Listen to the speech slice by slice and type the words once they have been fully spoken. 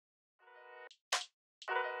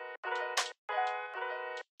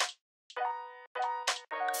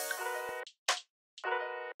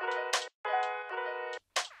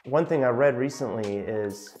One thing I read recently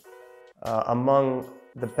is among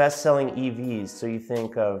the best-selling EVs, so you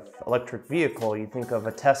think of electric vehicle, you think of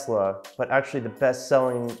a Tesla, but actually the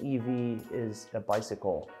best-selling EV is a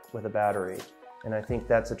bicycle with a battery. And I think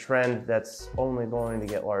that's a trend that's only going to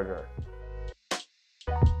get larger.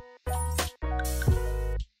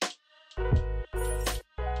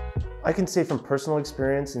 I can say from personal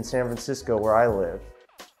experience in San Francisco, where I live,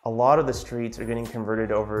 a lot of the streets are getting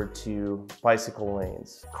converted over to bicycle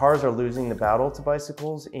lanes. Cars are losing the battle to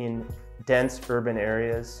bicycles in dense urban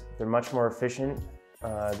areas. They're much more efficient,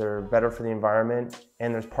 they're better for the environment,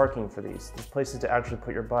 and there's parking for these. There's places to actually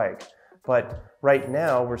put your bike. But right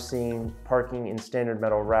now, we're seeing parking in standard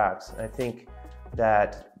metal racks. And I think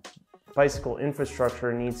that bicycle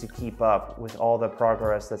infrastructure needs to keep up with all the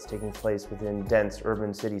progress that's taking place within dense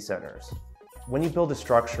urban city centers. When you build a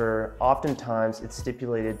structure, oftentimes it's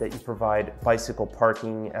stipulated that you provide bicycle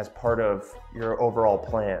parking as part of your overall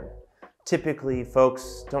plan. Typically,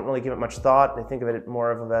 folks don't really give it much thought. They think of it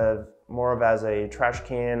more of as a trash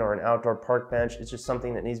can or an outdoor park bench. It's just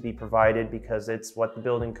something that needs to be provided because it's what the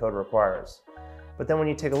building code requires. But then when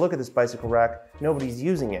you take a look at this bicycle rack, nobody's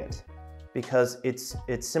using it because it's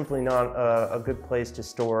simply not a good place to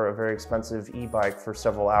store a very expensive e-bike for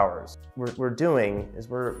several hours. What we're doing is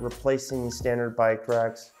we're replacing standard bike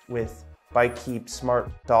racks with BikeKeep smart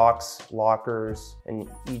docks, lockers, and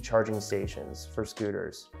e-charging stations for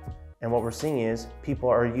scooters. And what we're seeing is people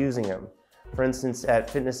are using them. For instance, at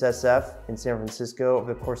Fitness SF in San Francisco,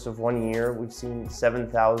 over the course of 1 year, we've seen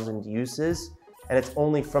 7,000 uses, and it's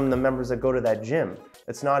only from the members that go to that gym.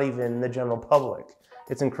 It's not even the general public.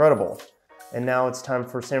 It's incredible. And now it's time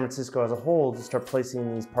for San Francisco as a whole to start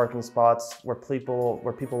placing these parking spots where people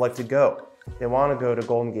like to go. They want to go to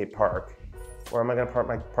Golden Gate Park. Where am I going to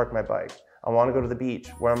park my bike? I want to go to the beach.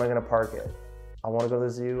 Where am I going to park it? I want to go to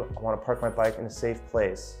the zoo. I want to park my bike in a safe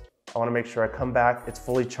place. I want to make sure I come back, it's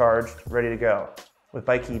fully charged, ready to go. With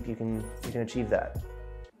BikeKeep, you can achieve that.